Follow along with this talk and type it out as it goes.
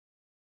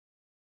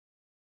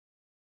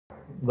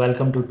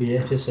Welcome to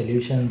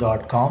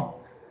BISP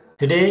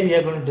Today we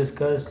are going to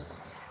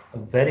discuss a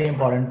very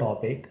important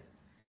topic,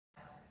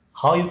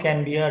 how you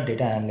can be a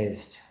data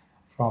analyst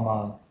from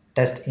a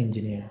test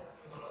engineer.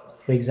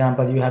 For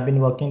example, you have been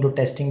working to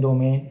testing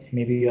domain,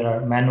 maybe you're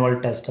a manual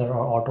tester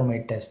or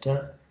automate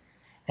tester.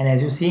 And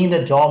as you see,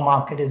 the job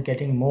market is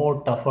getting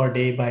more tougher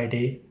day by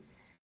day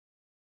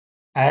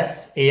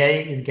as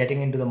AI is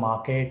getting into the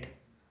market,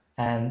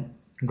 and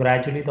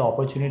gradually the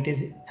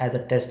opportunities as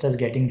a tester is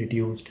getting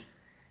reduced.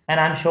 And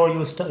I'm sure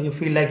you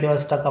feel like you are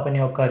stuck up in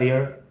your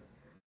career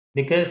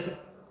because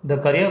the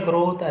career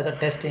growth as a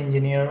test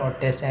engineer or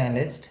test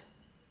analyst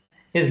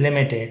is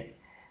limited,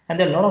 and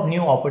there are a lot of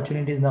new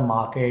opportunities in the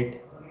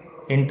market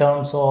in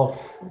terms of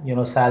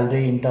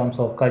salary, in terms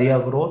of career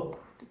growth.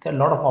 There are a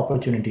lot of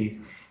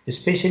opportunities,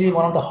 especially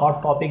one of the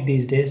hot topic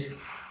these days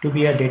to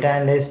be a data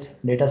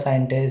analyst, data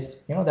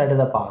scientist. That is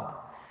a path.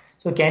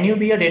 So can you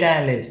be a data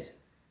analyst?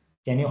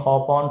 Can you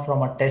hop on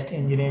from a test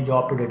engineer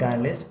job to data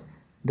analyst?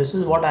 This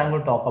is what I'm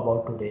going to talk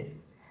about today.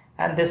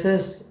 And this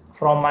is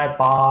from my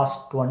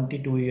past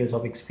 22 years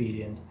of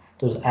experience.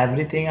 So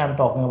everything I'm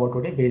talking about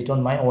today based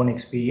on my own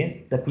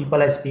experience, the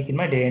people I speak in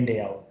my day in, day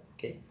out.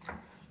 Okay.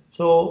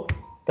 So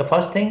the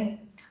first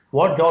thing,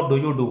 what job do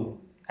you do?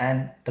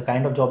 And the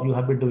kind of job you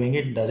have been doing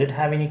it, does it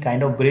have any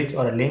kind of bridge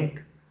or a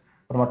link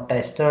from a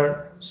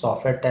tester,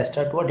 software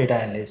tester to a data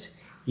analyst?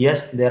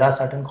 Yes, there are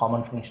certain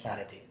common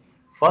functionality.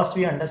 First,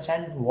 we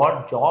understand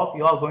what job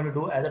you are going to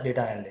do as a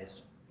data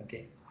analyst.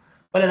 Okay.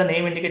 Well, as the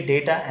name indicates,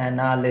 data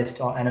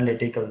analyst or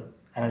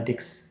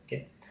analytics.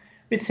 Okay,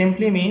 which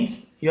simply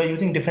means you are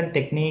using different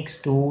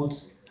techniques,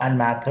 tools, and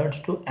methods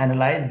to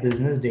analyze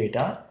business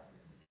data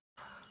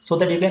so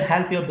that you can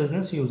help your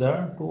business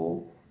user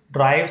to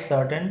drive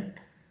certain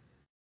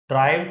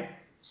drive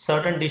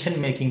certain decision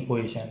making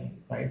position,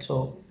 right?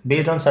 So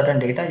based on certain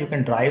data you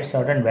can drive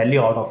certain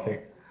value out of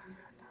it.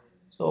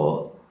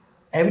 So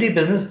every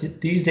business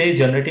these days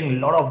generating a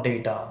lot of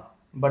data,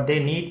 but they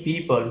need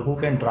people who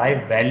can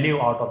drive value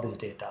out of this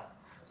data.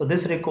 So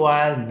this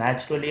requires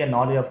naturally a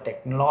knowledge of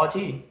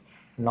technology,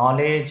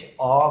 knowledge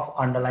of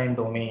underlying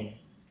domain.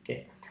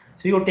 Okay,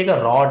 so you take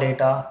a raw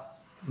data,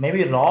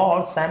 maybe raw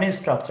or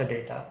semi-structured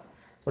data.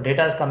 So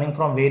data is coming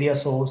from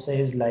various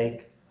sources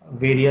like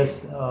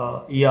various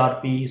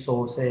ERP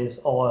sources,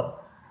 or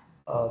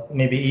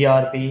maybe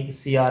ERP,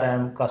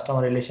 CRM,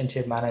 customer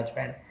relationship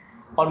management,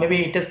 or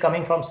maybe it is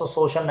coming from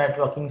social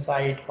networking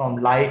site, from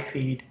live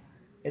feed,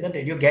 isn't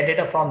it? You get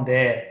data from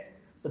there.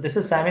 So this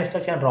is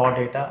semi-structured and raw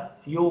data.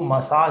 You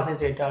massage the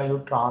data,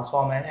 you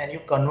transform and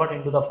you convert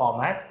into the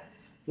format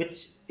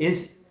which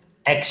is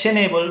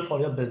actionable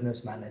for your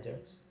business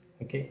managers.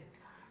 Okay.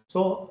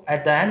 So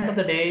at the end of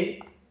the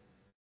day,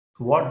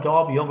 what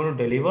job you're going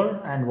to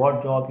deliver and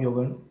what job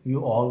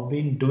you all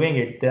been doing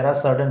it, there are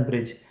certain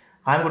bridge.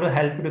 I'm going to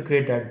help you to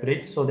create that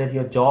bridge so that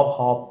your job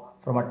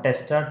hop from a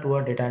tester to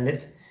a data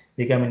analyst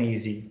become an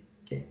easy.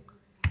 Okay,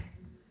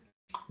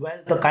 well,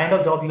 the kind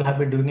of job you have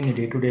been doing in your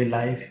day-to-day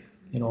life,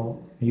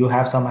 you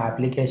have some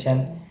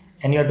application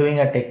and you're doing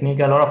a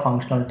technical or a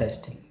functional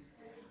testing.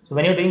 So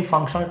when you're doing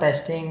functional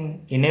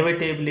testing,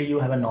 inevitably you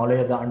have a knowledge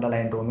of the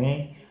underlying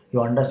domain.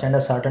 You understand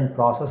a certain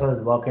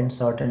processes work in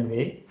certain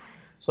way.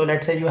 So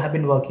let's say you have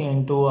been working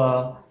into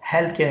a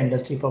healthcare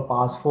industry for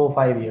past 4 or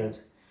 5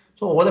 years.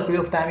 So over the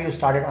period of time, you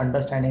started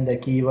understanding the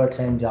keywords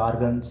and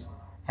jargons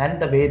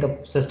and the way the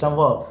system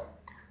works.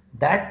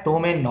 That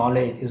domain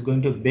knowledge is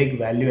going to be big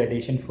value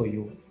addition for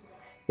you,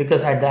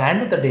 because at the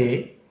end of the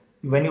day,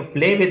 when you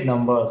play with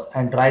numbers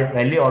and drive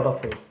value out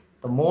of it,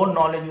 the more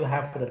knowledge you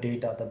have for the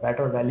data, the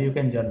better value you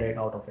can generate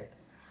out of it.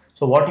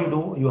 So what you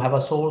do, you have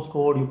a source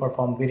code, you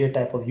perform various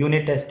type of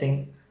unit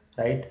testing,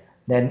 right?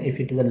 Then if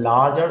it is a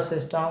larger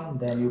system,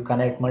 then you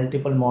connect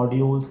multiple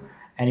modules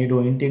and you do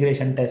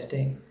integration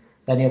testing.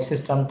 Then you have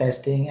system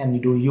testing and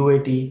you do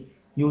UAT,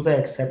 user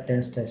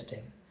acceptance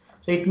testing.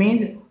 So it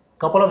means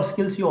couple of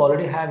skills you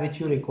already have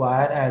which you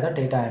require as a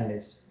data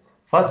analyst.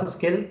 First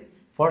skill,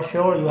 for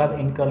sure you have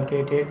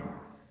inculcated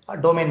a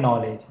domain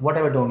knowledge,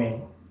 whatever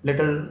domain,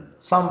 little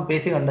some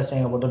basic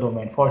understanding about the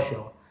domain for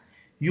sure.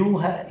 You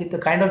have the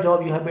kind of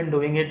job you have been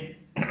doing it,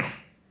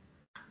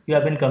 you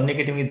have been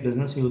communicating with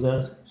business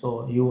users,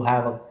 so you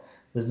have a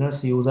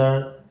business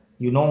user,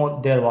 you know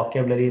their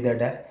vocabulary,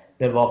 their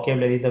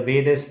vocabulary, the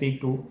way they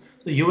speak to.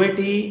 So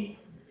UAT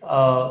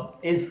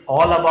is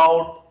all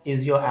about,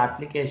 is your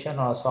application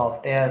or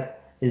software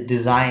is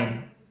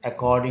designed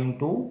according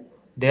to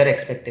their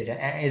expectation,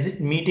 and is it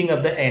meeting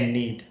up the end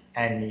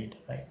need,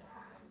 right?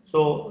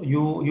 So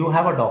you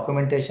have a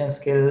documentation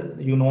skill,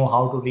 you know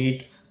how to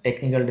read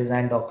technical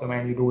design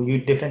document, you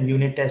different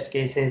unit test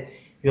cases,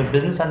 your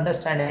business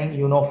understanding,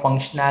 you know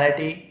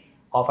functionality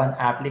of an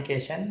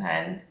application,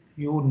 and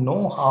you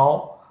know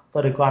how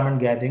the requirement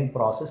gathering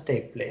process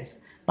take place.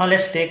 Now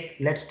let's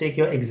take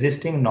your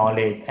existing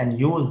knowledge and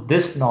use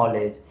this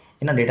knowledge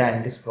in a data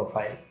analytics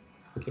profile.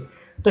 Okay,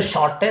 the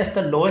shortest,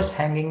 the lowest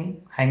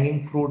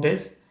hanging fruit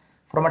is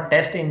from a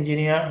test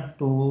engineer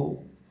to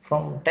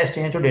from test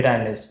engineer to data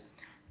analyst.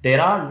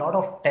 There are a lot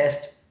of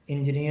test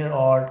engineer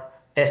or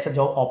test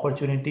job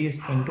opportunities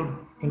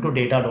into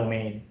data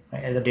domain,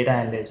 right, as a data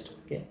analyst.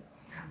 Okay,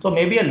 so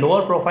maybe a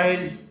lower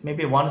profile,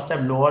 maybe one step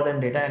lower than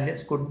data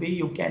analyst could be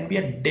you can be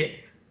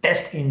a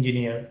test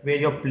engineer, where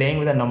you're playing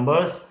with the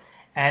numbers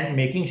and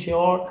making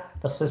sure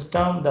the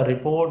system, the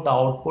report, the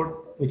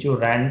output which you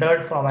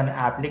rendered from an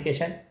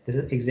application, this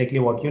is exactly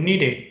what you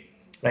needed,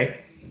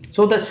 right?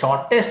 So the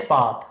shortest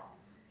path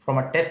from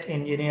a test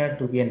engineer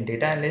to be a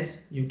data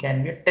analyst, you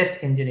can be a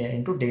test engineer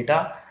into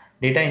data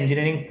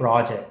engineering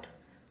project.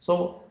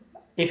 So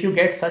if you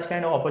get such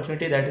kind of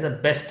opportunity, that is the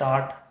best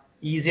start,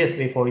 easiest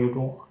way for you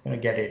to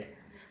get it.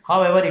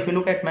 However, if you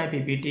look at my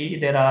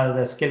PPT, there are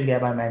the skill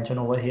gap I mentioned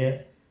over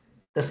here.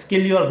 The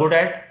skill you are good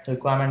at,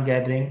 requirement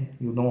gathering,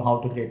 you know how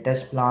to create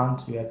test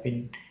plans, you have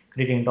been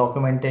creating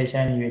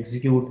documentation, you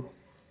execute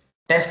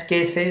test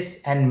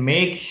cases and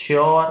make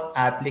sure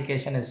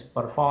application is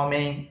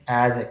performing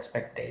as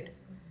expected.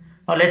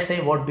 Now let's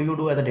say, what do you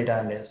do as a data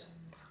analyst?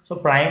 So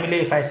primarily,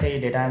 if I say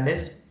data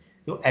analyst,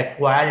 you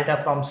acquire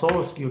data from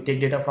source, you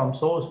take data from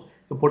source,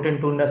 you put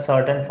into a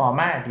certain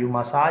format, you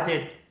massage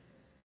it,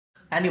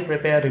 and you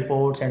prepare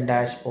reports and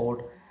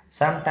dashboard.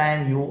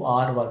 Sometimes you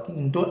are working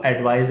into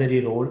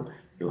advisory role.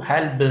 You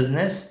help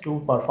business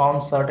to perform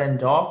certain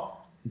job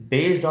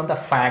based on the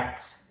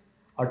facts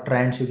or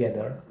trends you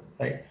gather,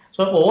 right?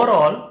 So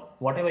overall,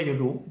 whatever you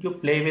do, you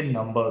play with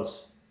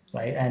numbers,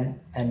 right?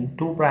 And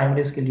two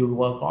primary skills you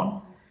work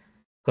on: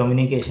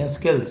 communication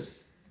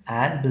skills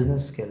and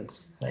business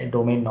skills, right?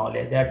 Domain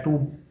knowledge. There are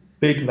two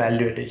big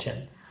value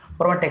addition.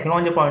 From a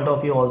technology point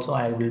of view, also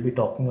I will be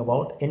talking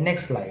about in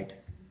next slide.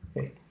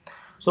 Okay.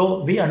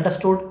 So we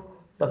understood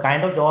the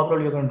kind of job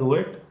role you're going to do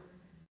it.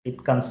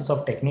 It consists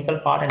of technical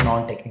part and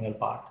non-technical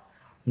part.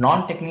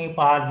 Non-technical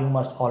part you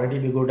must already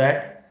be good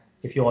at.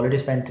 If you already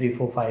spent 3,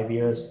 4, 5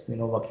 years,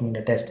 working in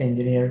a test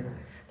engineer,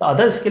 the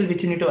other skill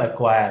which you need to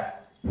acquire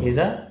is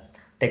a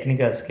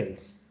technical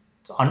skills.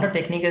 So under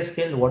technical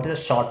skill, what is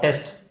the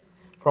shortest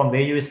from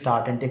where you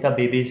start and take a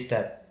baby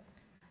step?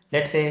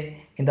 Let's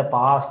say in the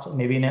past,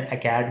 maybe in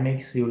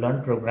academics, you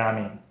learn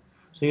programming.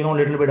 So you know a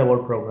little bit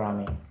about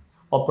programming,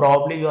 or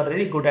probably you are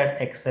really good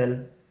at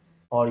Excel,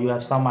 or you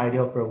have some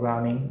idea of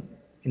programming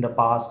in the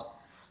past.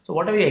 So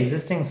whatever your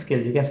existing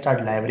skill, you can start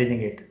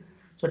leveraging it.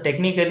 So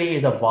technically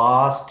is a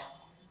vast,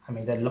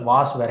 the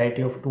vast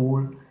variety of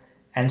tool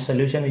and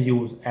solution we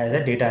use as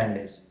a data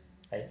analyst,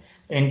 right?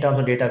 In terms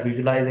of data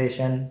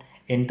visualization,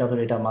 in terms of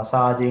data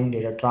massaging,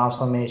 data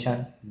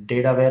transformation,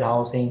 data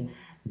warehousing,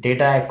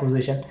 data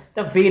acquisition,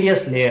 the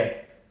various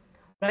layer.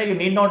 Right, you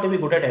need not to be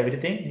good at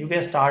everything. You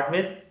can start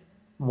with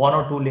one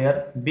or two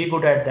layer, be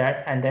good at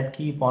that, and then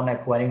keep on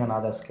acquiring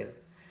another skill.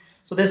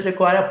 So this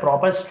require a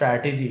proper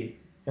strategy.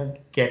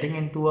 Getting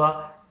into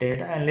a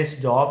data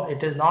analyst job,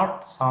 it is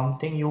not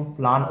something you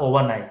plan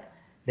overnight.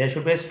 There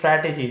should be a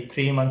strategy,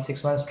 3 months,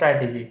 6 months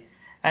strategy,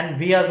 and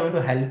we are going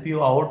to help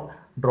you out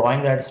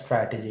drawing that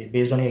strategy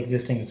based on your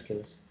existing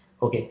skills.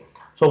 Okay,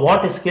 so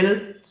what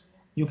skills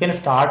you can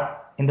start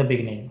in the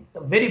beginning?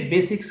 The very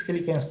basic skill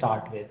you can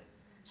start with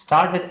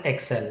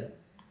Excel.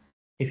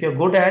 If you're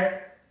good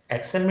at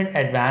Excel, means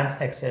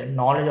advanced Excel,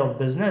 knowledge of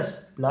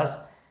business plus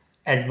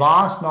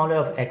advanced knowledge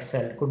of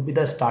Excel could be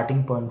the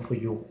starting point for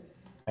you,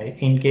 right?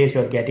 In case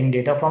you're getting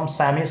data from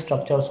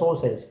semi-structured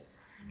sources.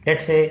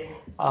 Let's say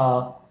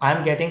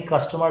I'm getting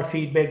customer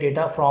feedback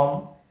data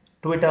from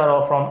Twitter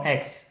or from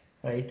X,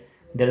 right?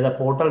 There is a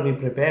portal we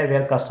prepare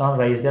where customers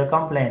raise their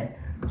complaint.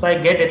 So I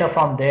get data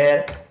from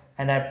there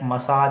and I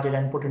massage it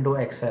and put into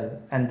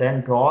Excel and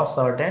then draw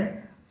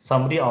certain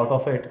summary out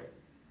of it.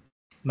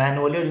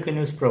 Manually, or you can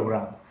use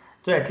program.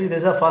 So at least this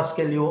is the first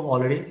skill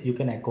you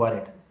can acquire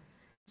it.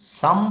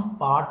 Some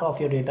part of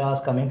your data is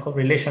coming from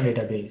relational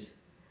database.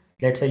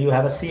 Let's say you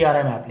have a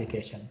CRM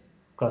application,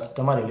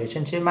 customer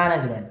relationship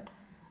management,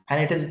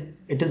 and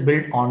it is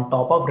built on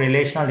top of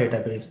relational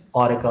database,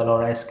 Oracle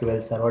or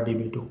SQL Server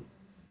DB2.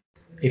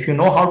 If you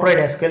know how to write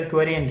SQL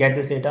query and get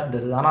this data,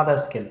 this is another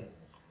skill.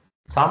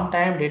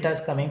 Sometimes data is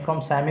coming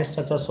from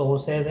semi-structured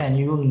sources and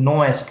you use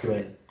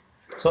NoSQL.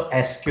 So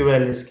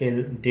SQL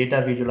skill,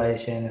 data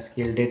visualization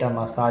skill, data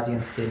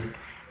massaging skill,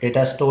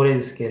 data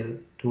storage skill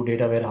to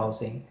data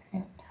warehousing.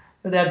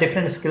 So there are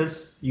different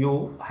skills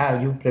you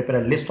have. You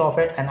prepare a list of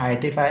it and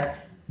identify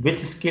which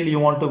skill you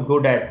want to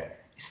good at.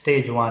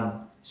 Stage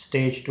 1,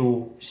 stage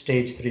 2,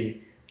 stage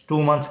 3,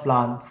 2 months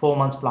plan, 4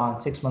 months plan,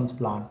 6 months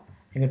plan.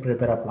 You can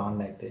prepare a plan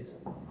like this.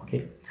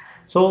 Okay.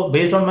 So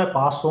based on my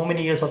past so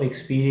many years of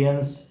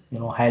experience,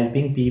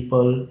 helping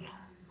people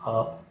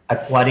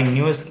acquiring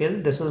new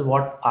skill, this is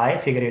what I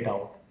figure it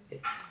out.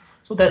 Okay.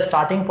 So the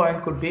starting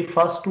point could be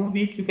first 2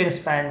 weeks you can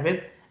spend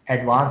with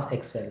advanced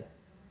Excel.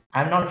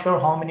 I'm not sure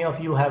how many of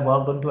you have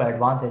worked on to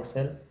advanced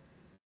Excel,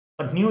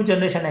 but new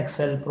generation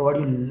Excel provide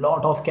you a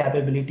lot of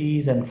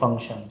capabilities and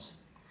functions.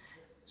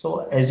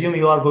 So assume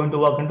you are going to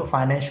work into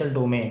financial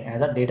domain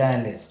as a data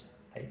analyst,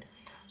 right?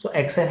 So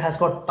Excel has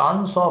got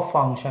tons of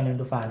function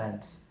into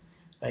finance,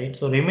 right?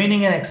 So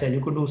remaining in Excel,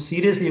 you can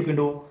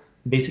do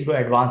basic to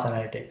advanced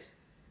analytics.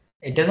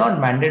 It is not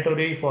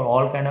mandatory for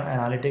all kind of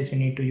analytics. You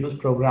need to use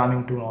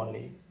programming tool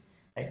only,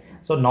 right?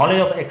 So knowledge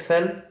of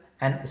Excel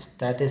and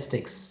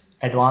statistics,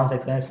 advanced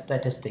Excel and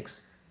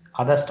statistics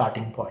are the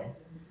starting point.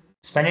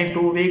 Spending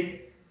 2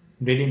 weeks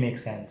really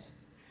makes sense.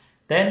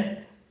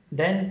 Then,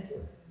 then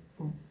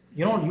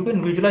you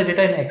can visualize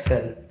data in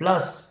Excel.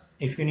 Plus,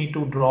 if you need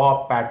to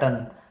draw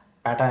pattern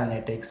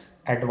analytics,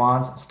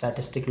 advanced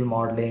statistical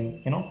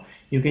modeling,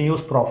 you can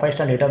use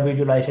professional data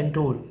visualization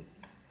tool,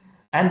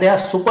 and they are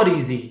super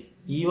easy.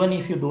 Even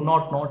if you do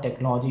not know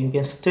technology, you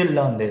can still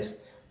learn this.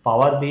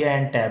 Power BI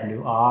and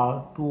Tableau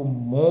are two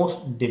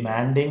most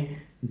demanding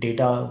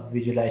data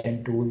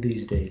visualization tool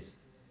these days.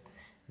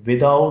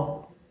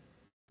 Without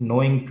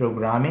knowing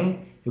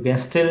programming, you can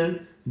still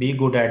be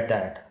good at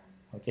that.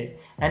 Okay,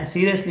 and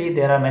seriously,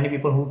 there are many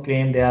people who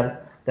claim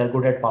they're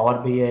good at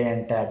Power BI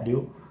and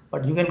Tableau,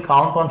 but you can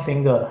count on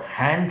finger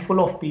handful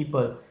of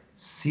people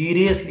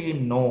seriously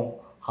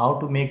know how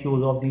to make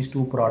use of these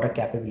two product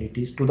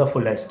capabilities to the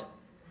fullest.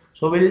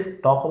 So we'll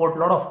talk about a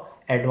lot of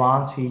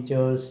advanced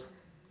features,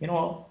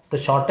 the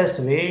shortest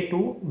way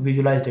to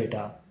visualize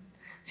data.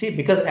 See,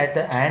 because at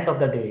the end of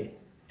the day,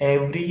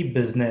 every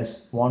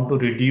business want to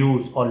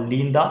reduce or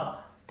lean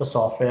the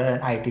software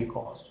and IT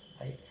cost,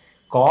 right?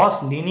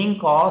 Leaning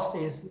cost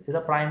is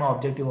a prime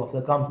objective of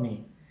the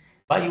company.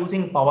 By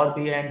using Power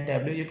BI and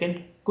Tableau, you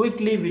can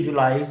quickly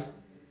visualize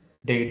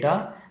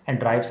data and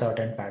drive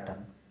certain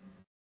pattern.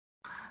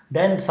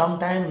 Then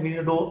sometime we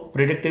do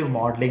predictive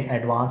modeling,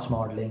 advanced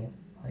modeling,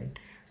 right?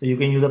 So you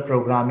can use a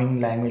programming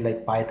language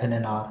like Python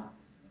and R.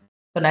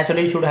 So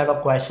naturally you should have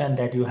a question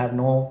that you have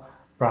no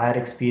prior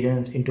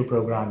experience into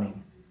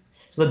programming.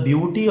 So the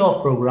beauty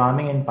of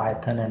programming in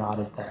Python and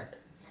R is that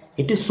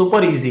it is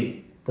super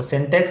easy. The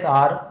syntax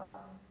are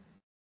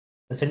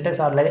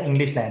like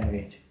English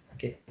language.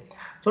 Okay.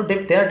 So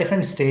there are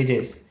different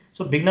stages.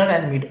 So beginner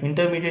and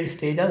intermediate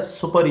stage are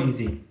super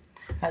easy,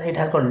 and it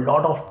has got a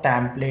lot of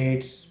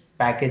templates,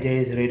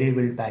 packages, ready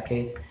build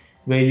package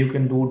where you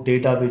can do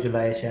data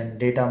visualization,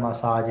 data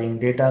massaging,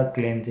 data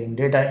cleansing,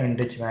 data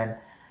enrichment,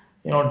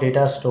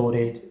 data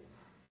storage,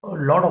 a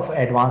lot of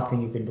advanced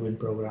thing you can do in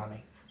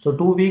programming. So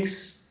 2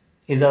 weeks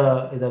is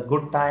a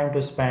good time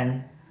to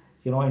spend,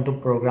 into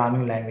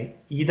programming language,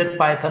 either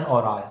Python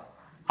or R.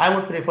 I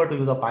would prefer to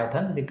use a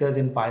Python because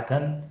in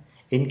Python,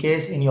 in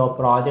case in your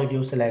project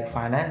you select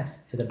finance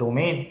as a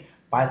domain,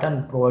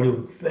 Python provides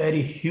you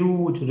very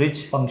huge, rich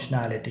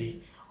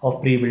functionality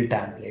of pre-built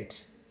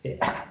templates. Okay.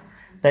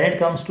 Then it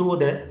comes to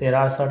there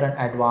are certain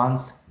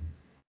advanced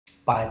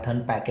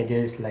Python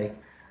packages like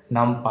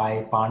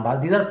NumPy,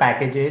 Pandas. These are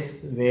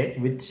packages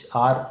which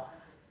are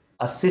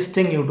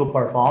assisting you to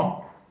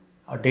perform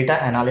data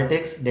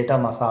analytics, data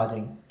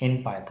massaging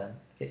in Python.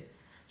 Okay.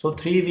 So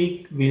 3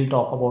 week we'll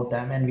talk about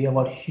them, and we have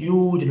a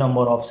huge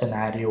number of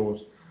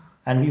scenarios,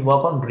 and we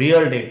work on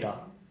real data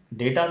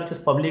which is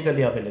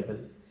publicly available,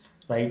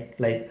 right?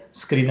 Like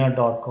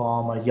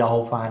screener.com or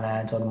Yahoo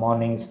Finance or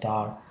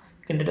Morningstar.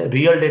 You can get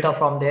real data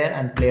from there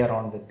and play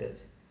around with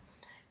this.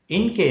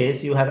 In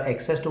case you have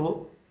access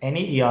to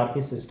any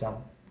ERP system,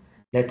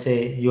 let's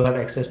say you have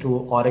access to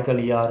Oracle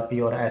ERP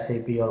or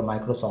SAP or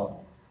Microsoft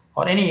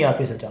or any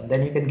ERP system,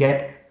 then you can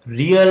get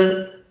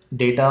real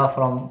data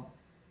from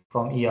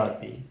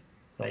ERP,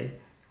 right?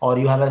 Or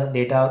you have a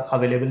data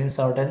available in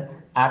certain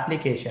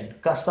application,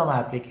 custom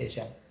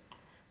application.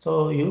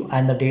 So you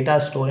and the data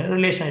stored in a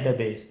relational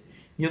database.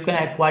 You can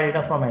acquire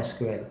data from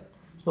SQL.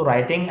 So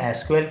writing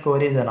SQL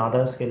query is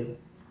another skill.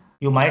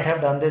 You might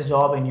have done this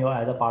job in your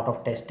as a part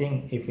of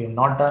testing. If you've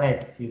not done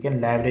it, you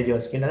can leverage your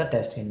skill as a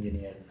test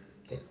engineer.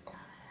 Okay.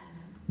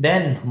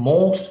 Then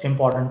most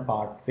important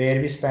part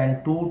where we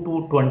spend 2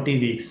 to 20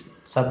 weeks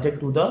subject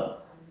to the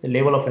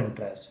level of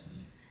interest.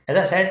 As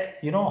I said,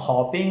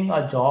 hopping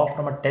a job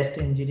from a test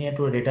engineer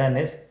to a data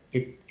analyst,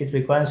 it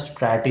requires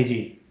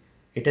strategy.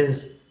 It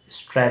is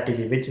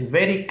strategy which is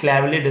very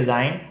cleverly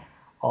designed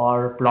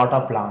or plot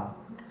a plan.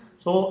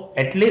 So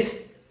at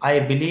least I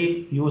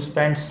believe you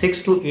spend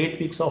 6 to 8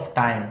 weeks of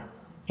time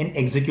in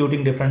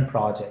executing different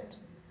projects.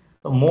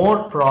 The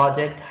more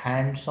project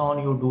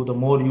hands-on you do, the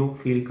more you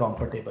feel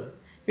comfortable.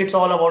 It's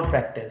all about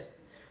practice.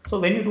 So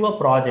when you do a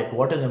project,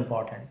 what is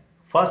important?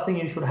 First thing,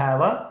 you should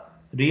have a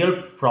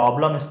real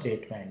problem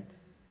statement.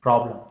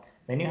 Problem.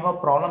 When you have a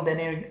problem,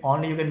 then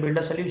only you can build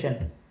a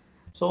solution.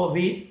 So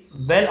we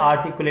well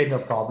articulate the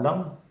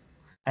problem,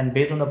 and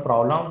based on the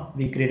problem,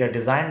 we create a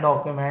design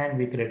document,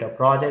 we create a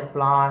project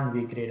plan,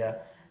 we create a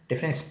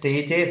different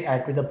stages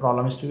at which the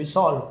problem is to be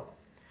solved.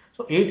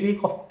 So 8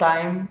 weeks of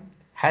time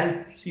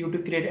helps you to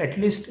create at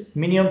least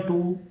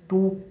minimum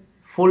two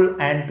full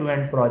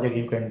end-to-end project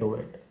you can do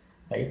it,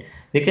 right?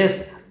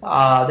 Because there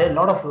are a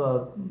lot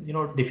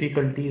of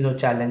difficulties or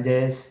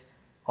challenges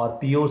or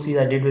POCs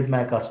I did with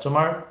my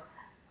customer.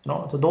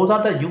 So those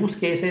are the use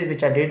cases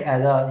which I did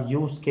as a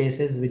use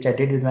cases which I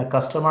did with my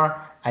customer.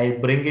 I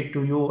bring it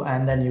to you,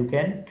 and then you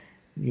can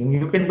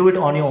do it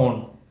on your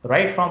own,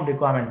 right from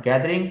requirement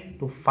gathering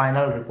to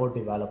final report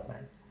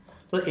development.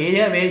 So the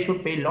area where you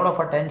should pay a lot of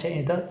attention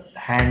is the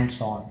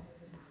hands-on.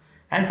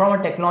 And from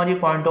a technology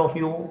point of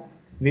view,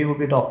 we would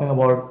be talking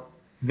about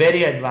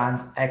very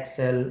advanced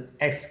Excel,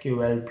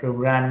 SQL,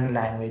 programming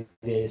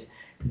languages,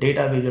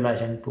 data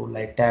visualization tool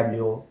like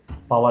Tableau,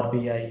 Power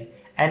BI,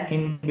 and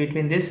in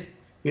between this,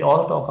 we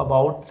also talk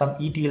about some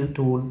ETL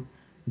tool,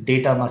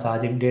 data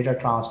massaging, data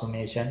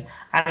transformation,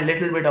 and a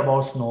little bit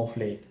about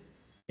Snowflake.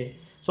 Okay,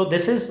 so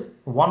this is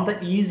one of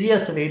the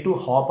easiest way to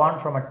hop on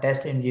from a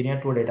test engineer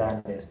to a data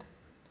analyst.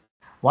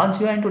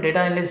 Once you are into data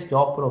analyst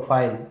job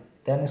profile,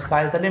 then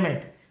sky's the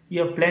limit.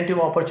 You have plenty of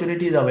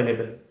opportunities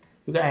available.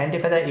 You can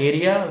identify the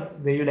area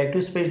where you like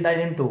to specialize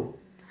into.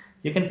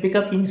 You can pick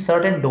up in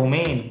certain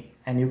domain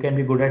and you can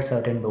be good at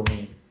certain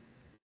domain.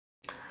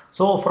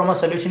 So from a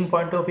solution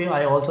point of view,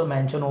 I also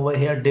mention over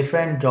here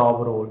different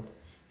job role.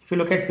 If you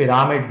look at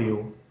pyramid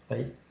view,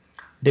 right,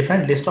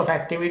 different list of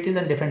activities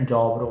and different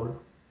job role.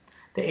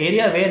 The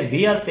area where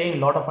we are paying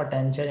a lot of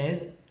attention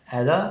is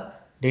as a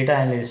data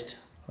analyst,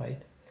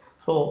 right?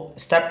 So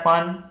step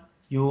one,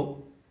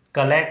 you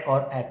collect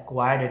or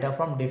acquire data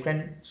from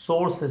different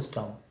source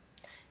system.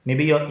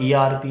 Maybe your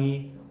ERP,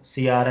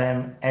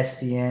 CRM,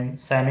 SCM,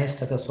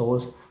 semi-structured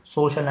source,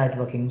 social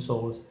networking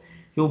source.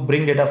 You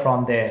bring data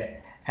from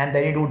there and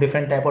then you do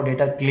different type of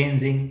data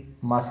cleansing,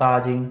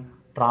 massaging,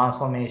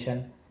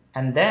 transformation,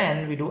 and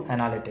then we do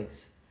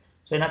analytics.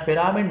 So in a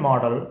pyramid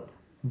model,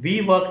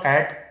 we work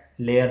at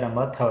layer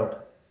number third,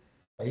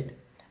 right?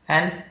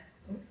 And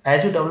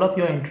as you develop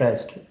your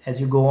interest,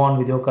 as you go on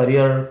with your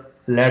career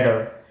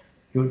ladder,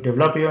 you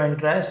develop your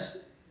interest.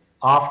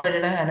 After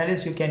data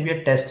analyst, you can be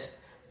a test,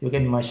 you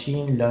can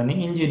machine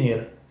learning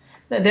engineer.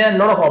 There are a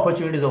lot of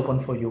opportunities open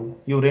for you.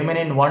 You remain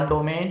in one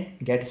domain,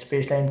 get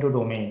specialized into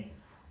domain.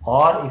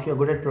 Or if you're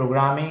good at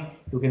programming,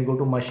 you can go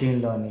to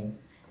machine learning.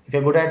 If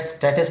you're good at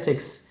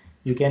statistics,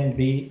 you can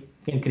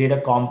create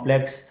a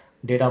complex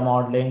data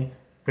modeling,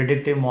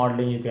 predictive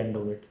modeling, you can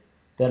do it.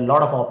 There are a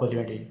lot of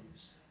opportunities.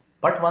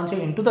 But once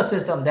you're into the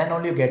system, then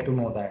only you get to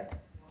know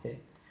that. Okay.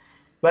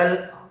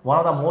 Well, one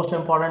of the most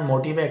important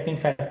motivating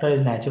factor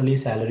is naturally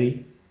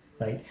salary,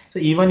 right? So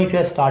even if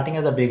you're starting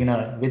as a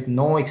beginner with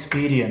no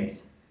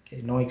experience,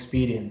 okay, no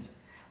experience,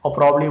 or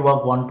probably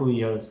work 1 2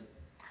 years,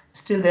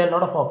 still there are a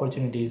lot of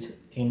opportunities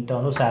in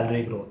terms of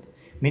salary growth.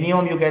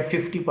 Minimum you get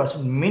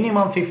 50%,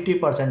 minimum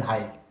 50%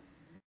 hike.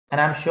 And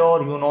I'm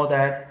sure you know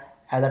that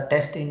as a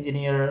test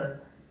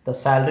engineer, the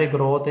salary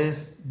growth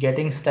is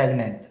getting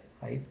stagnant,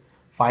 right?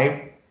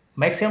 5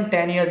 maximum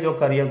 10 years your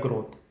career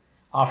growth.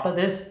 After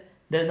this,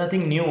 there's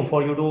nothing new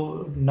for you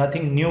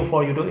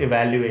to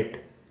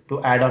evaluate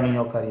to add on in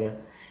your career.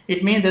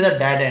 It means there's a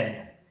dead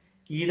end.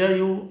 Either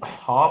you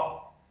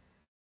hop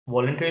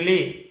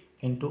voluntarily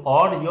into,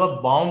 or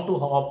you're bound to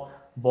hop,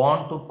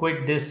 bound to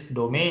quit this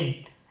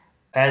domain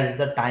as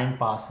the time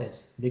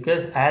passes,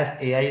 because as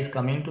AI is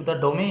coming to the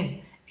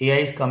domain, AI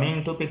is coming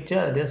into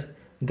picture, this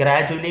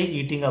gradually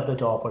eating up the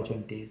job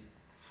opportunities.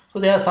 So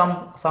there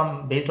are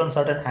some based on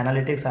certain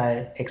analytics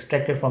I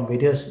extracted from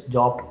various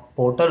job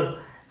portal.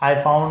 I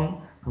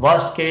found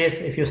worst case,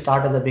 if you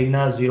start as a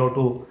beginner, 0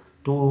 to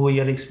 2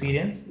 year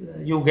experience,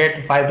 you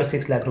get 5 to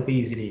 6 lakh rupee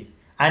easily.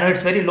 I know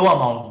it's very low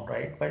amount,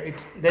 right? But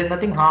it's there's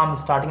nothing harm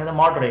starting as a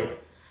moderate,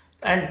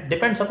 and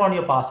depends upon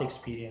your past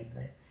experience.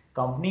 Right?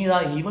 Companies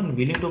are even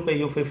willing to pay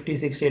you 50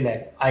 60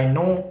 lakh. I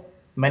know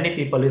many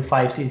people with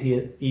 5 6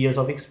 years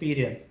of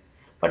experience,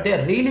 but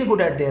they're really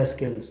good at their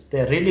skills,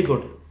 they're really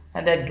good,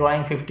 and they're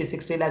drawing 50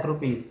 60 lakh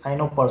rupees. I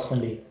know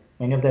personally,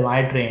 many of them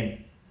I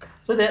train.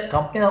 So the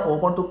companies are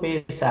open to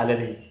pay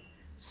salary.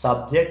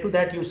 Subject to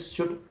that, you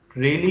should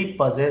really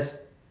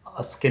possess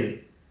a skill,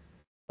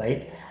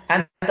 right?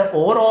 And the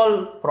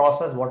overall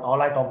process, what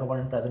all I talked about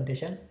in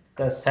presentation,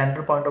 the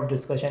center point of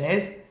discussion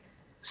is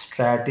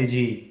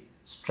strategy,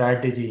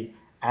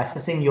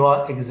 assessing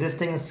your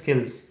existing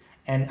skills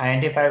and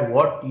identify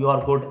what you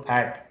are good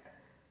at.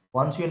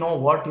 Once you know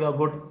what you are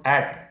good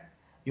at,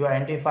 you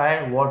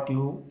identify what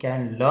you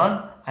can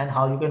learn and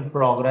how you can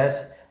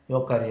progress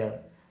your career.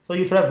 So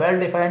you should have well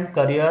defined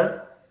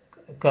career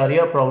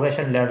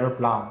progression ladder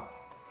plan,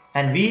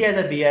 and we as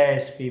a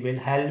BISP will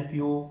help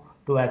you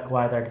to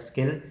acquire that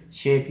skill,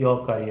 shape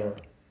your career.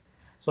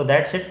 So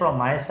that's it from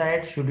my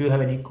side. Should you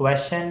have any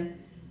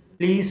question,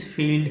 please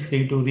feel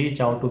free to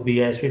reach out to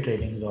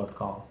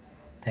bisptrainings.com.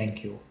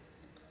 Thank you.